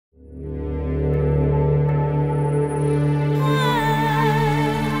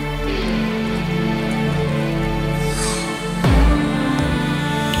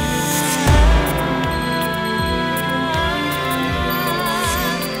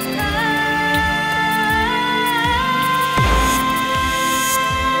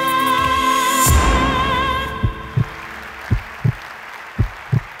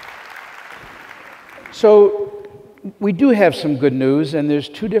So we do have some good news, and there's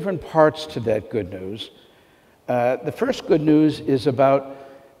two different parts to that good news. The first good news is about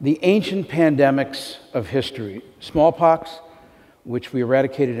the ancient pandemics of history. Smallpox, which we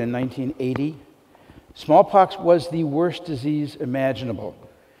eradicated in 1980. Smallpox was the worst disease imaginable.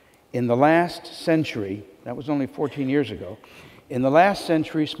 In the last century, that was only 14 years ago, in the last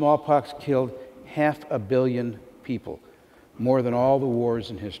century, smallpox killed 500 million people, more than all the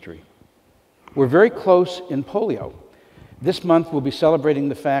wars in history. We're very close in polio. This month, we'll be celebrating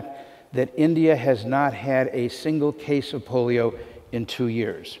the fact that India has not had a single case of polio in 2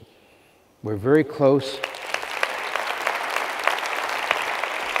 years. We're very close.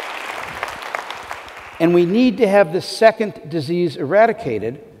 And we need to have the second disease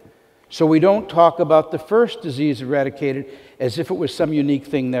eradicated, so we don't talk about the first disease eradicated as if it was some unique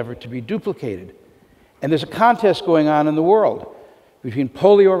thing never to be duplicated. And there's a contest going on in the world between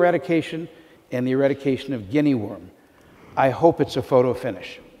polio eradication and the eradication of guinea worm. I hope it's a photo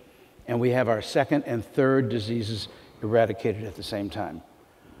finish, and we have our second and third diseases eradicated at the same time.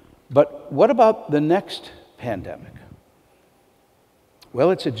 But what about the next pandemic?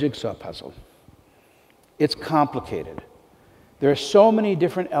 Well, it's a jigsaw puzzle. It's complicated. There are so many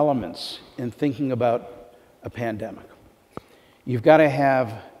different elements in thinking about a pandemic. You've got to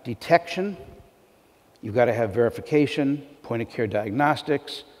have detection, you've got to have verification, point-of-care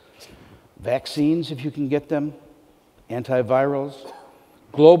diagnostics, vaccines if you can get them, antivirals,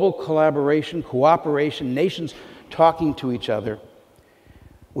 global collaboration, cooperation, nations talking to each other.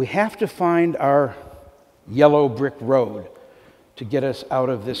 We have to find our yellow brick road to get us out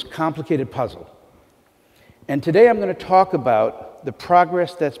of this complicated puzzle. And today I'm going to talk about the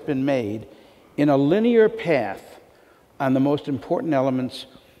progress that's been made in a linear path on the most important elements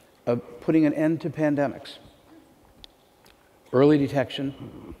of putting an end to pandemics. Early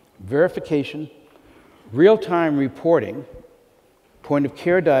detection, verification, real-time reporting,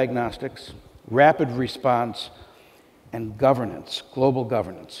 point-of-care diagnostics, rapid response, and governance, global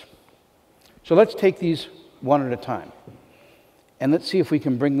governance. So let's take these one at a time, and let's see if we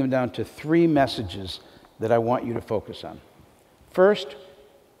can bring them down to 3 messages that I want you to focus on. First,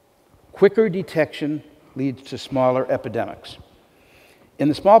 quicker detection leads to smaller epidemics. In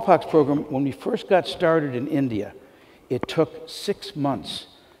the smallpox program, when we first got started in India, it took 6 months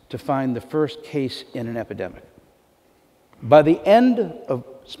to find the first case in an epidemic. By the end of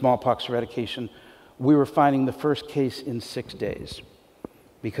smallpox eradication, we were finding the first case in 6 days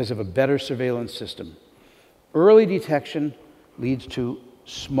because of a better surveillance system. Early detection leads to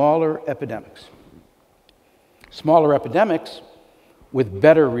smaller epidemics. Smaller epidemics with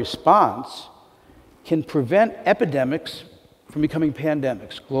better response can prevent epidemics from becoming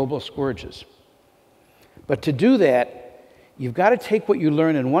pandemics, global scourges. But to do that, you've got to take what you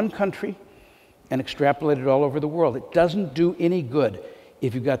learn in one country and extrapolate it all over the world. It doesn't do any good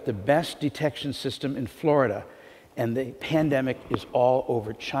if you've got the best detection system in Florida and the pandemic is all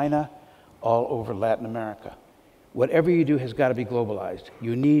over China, all over Latin America. Whatever you do has got to be globalized.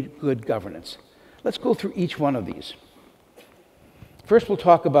 You need good governance. Let's go through each one of these. First, we'll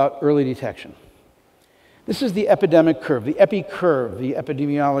talk about early detection. This is the epidemic curve, the epi curve. The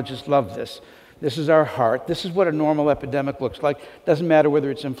epidemiologists love this. This is our heart. This is what a normal epidemic looks like. Doesn't matter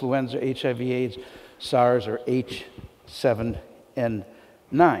whether it's influenza, HIV, AIDS, SARS, or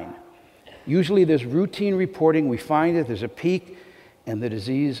H7N9. Usually there's routine reporting. We find it, there's a peak, and the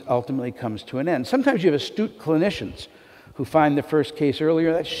disease ultimately comes to an end. Sometimes you have astute clinicians who find the first case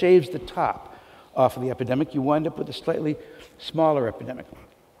earlier. That shaves the top off of the epidemic. You wind up with a slightly smaller epidemic.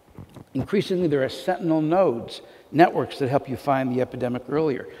 Increasingly, there are sentinel nodes, networks that help you find the epidemic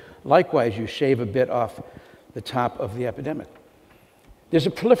earlier. Likewise, you shave a bit off the top of the epidemic. There's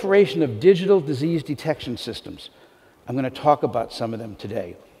a proliferation of digital disease detection systems. I'm going to talk about some of them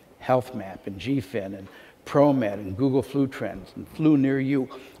today. HealthMap and GFIN and ProMed and Google Flu Trends and Flu Near You,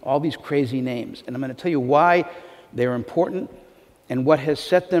 all these crazy names. And I'm going to tell you why they're important and what has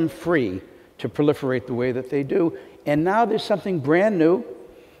set them free to proliferate the way that they do. And now there's something brand new.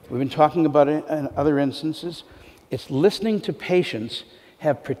 We've been talking about it in other instances. It's listening to patients,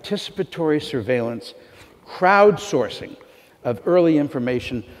 have participatory surveillance, crowdsourcing of early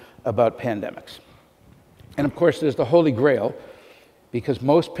information about pandemics. And of course, there's the Holy Grail, because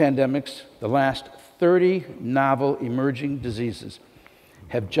most pandemics, the last 30 novel emerging diseases,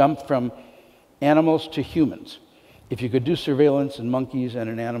 have jumped from animals to humans. If you could do surveillance in monkeys and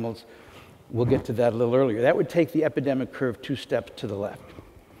in animals, we'll get to that a little earlier. That would take the epidemic curve 2 steps to the left.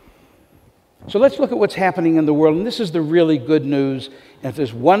 So let's look at what's happening in the world, and this is the really good news. And if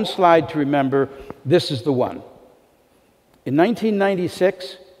there's one slide to remember, this is the one. In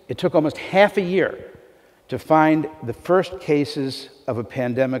 1996, it took almost half a year to find the first cases of a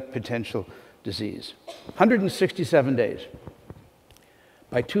pandemic potential disease. 167 days.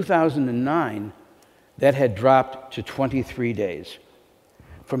 By 2009, that had dropped to 23 days.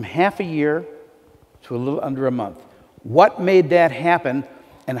 From half a year to a little under a month. What made that happen,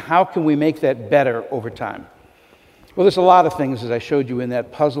 and how can we make that better over time? Well, there's a lot of things, as I showed you in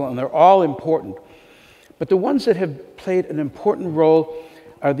that puzzle, and they're all important. But the ones that have played an important role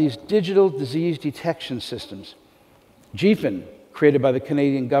are these digital disease detection systems. GFIN, created by the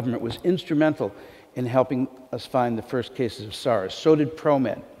Canadian government, was instrumental in helping us find the first cases of SARS. So did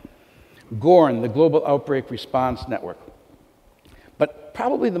ProMed. GORN, the Global Outbreak Response Network. But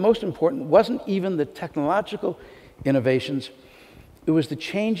probably the most important wasn't even the technological innovations, it was the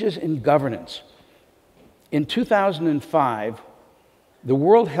changes in governance. In 2005, the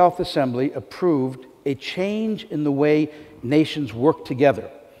World Health Assembly approved a change in the way nations work together.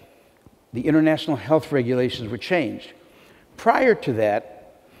 The international health regulations were changed. Prior to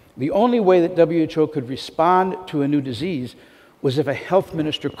that, the only way that WHO could respond to a new disease was if a health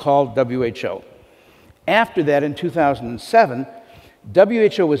minister called WHO. After that, in 2007,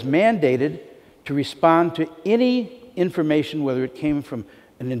 WHO was mandated to respond to any information, whether it came from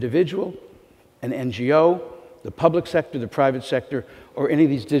an individual, an NGO, the public sector, the private sector, or any of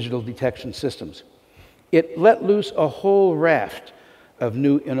these digital detection systems. It let loose a whole raft of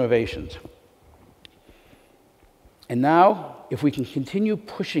new innovations. And now, if we can continue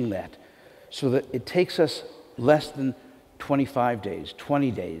pushing that so that it takes us less than 25 days,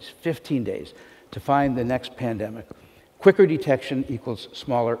 20 days, 15 days to find the next pandemic, quicker detection equals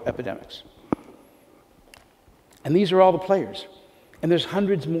smaller epidemics. And these are all the players. And there's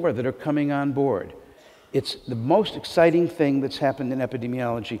hundreds more that are coming on board. It's the most exciting thing that's happened in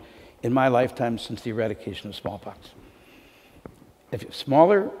epidemiology in my lifetime since the eradication of smallpox. If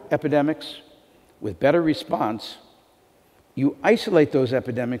smaller epidemics with better response, you isolate those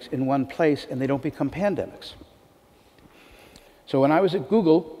epidemics in one place and they don't become pandemics. So when I was at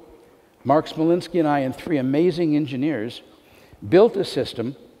Google, Mark Smolinski and I and 3 amazing engineers built a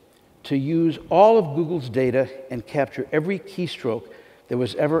system to use all of Google's data and capture every keystroke that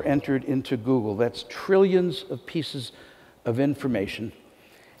was ever entered into Google. That's trillions of pieces of information,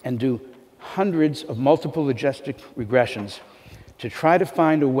 and do hundreds of multiple logistic regressions to try to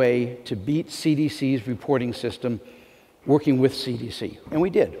find a way to beat CDC's reporting system working with CDC. And we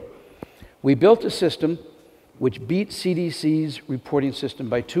did. We built a system which beat CDC's reporting system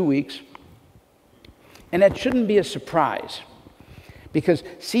by 2 weeks, and that shouldn't be a surprise, because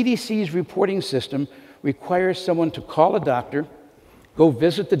CDC's reporting system requires someone to call a doctor, go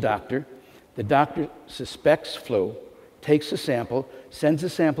visit the doctor suspects flu, takes a sample, sends the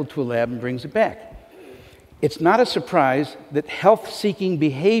sample to a lab, and brings it back. It's not a surprise that health-seeking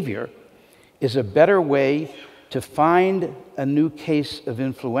behavior is a better way to find a new case of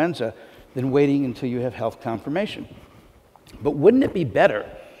influenza than waiting until you have health confirmation. But wouldn't it be better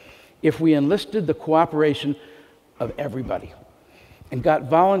if we enlisted the cooperation of everybody and got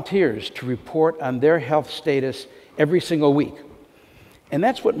volunteers to report on their health status every single week? And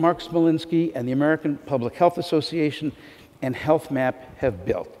that's what Mark Smolinski and the American Public Health Association and Health Map have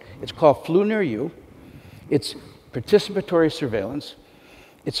built. It's called Flu Near You. It's participatory surveillance.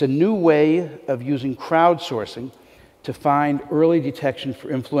 It's a new way of using crowdsourcing to find early detection for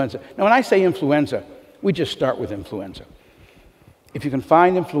influenza. Now, when I say influenza, we just start with influenza. If you can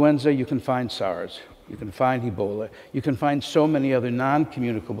find influenza, you can find SARS. You can find Ebola. You can find so many other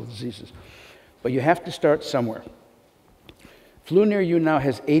non-communicable diseases. But you have to start somewhere. Flu Near You now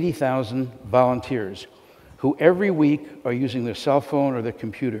has 80,000 volunteers who every week are using their cell phone or their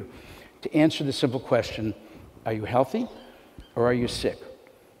computer to answer the simple question, are you healthy or are you sick?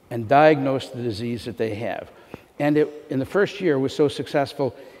 And diagnose the disease that they have. And in the first year, it was so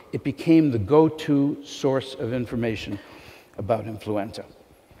successful, it became the go-to source of information about influenza.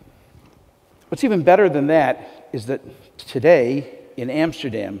 What's even better than that is that today in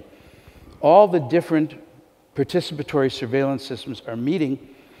Amsterdam, all the different participatory surveillance systems are meeting,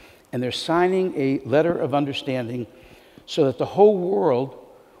 and they're signing a letter of understanding so that the whole world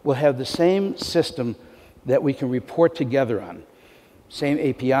will have the same system that we can report together on. Same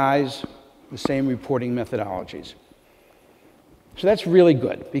APIs, the same reporting methodologies. So that's really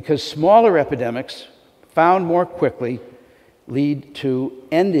good, because smaller epidemics found more quickly lead to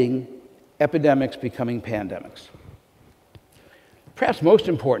ending epidemics becoming pandemics. Perhaps most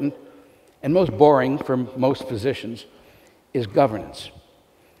important and most boring for most physicians is governance.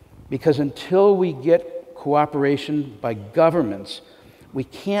 Because until we get cooperation by governments, we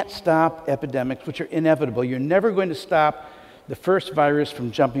can't stop epidemics, which are inevitable. You're never going to stop the first virus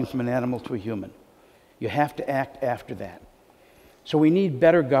from jumping from an animal to a human. You have to act after that. So we need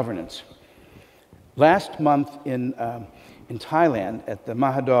better governance. Last month in Thailand, at the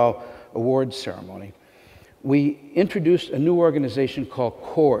Mahadol Awards ceremony, we introduced a new organization called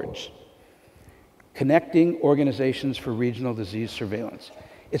CORDS, Connecting Organizations for Regional Disease Surveillance.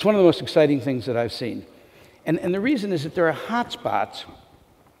 It's one of the most exciting things that I've seen. And the reason is that there are hotspots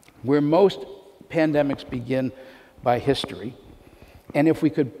where most pandemics begin by history. And if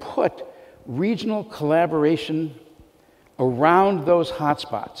we could put regional collaboration around those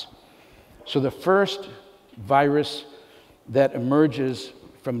hotspots, so the first virus that emerges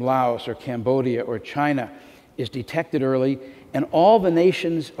from Laos or Cambodia or China is detected early, and all the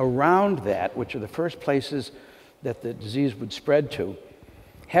nations around that, which are the first places that the disease would spread to,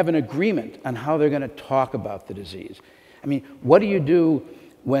 have an agreement on how they're going to talk about the disease. I mean, what do you do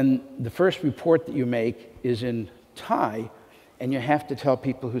when the first report that you make is in Thai and you have to tell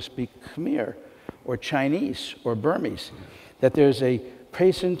people who speak Khmer or Chinese or Burmese that there's a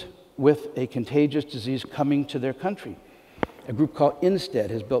patient with a contagious disease coming to their country? A group called INSTEAD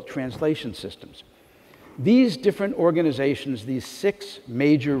has built translation systems. These different organizations, these 6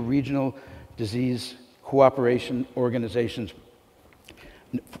 major regional disease cooperation organizations,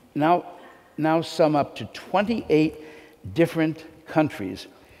 now sum up to 28 different countries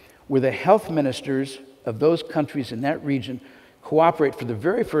where the health ministers of those countries in that region cooperate for the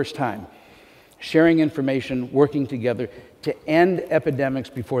very first time, sharing information, working together to end epidemics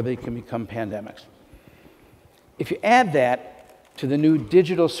before they can become pandemics. If you add that to the new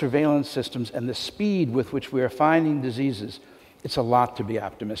digital surveillance systems and the speed with which we are finding diseases, it's a lot to be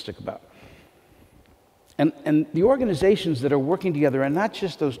optimistic about. And the organizations that are working together are not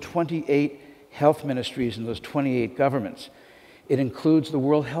just those 28 health ministries and those 28 governments. It includes the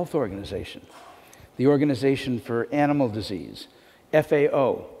World Health Organization, the Organization for Animal Disease,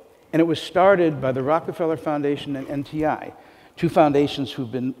 FAO, and it was started by the Rockefeller Foundation and NTI, 2 foundations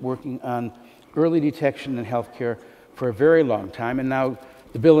who've been working on early detection in healthcare for a very long time. And now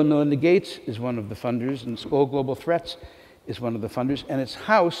the Bill and Melinda Gates is one of the funders, and Skoll Global Threats is one of the funders, and it's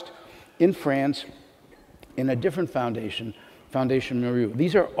housed in France in a different foundation, Foundation Merieux.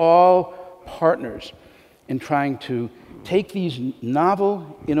 These are all partners in trying to take these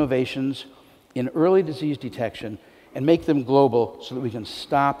novel innovations in early disease detection and make them global so that we can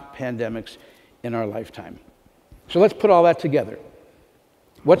stop pandemics in our lifetime. So let's put all that together.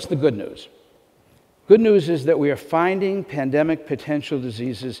 What's the good news? Good news is that we are finding pandemic potential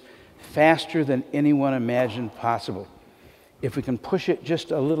diseases faster than anyone imagined possible. If we can push it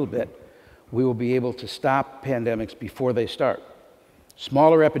just a little bit, we will be able to stop pandemics before they start.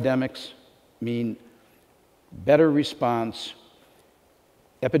 Smaller epidemics mean better response,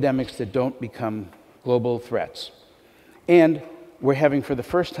 epidemics that don't become global threats. And we're having, for the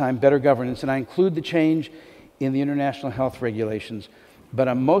first time, better governance, and I include the change in the international health regulations, but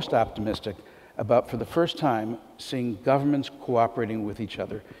I'm most optimistic about, for the first time, seeing governments cooperating with each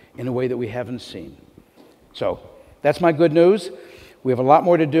other in a way that we haven't seen. So that's my good news. We have a lot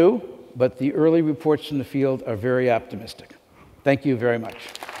more to do, but the early reports from the field are very optimistic. Thank you very much.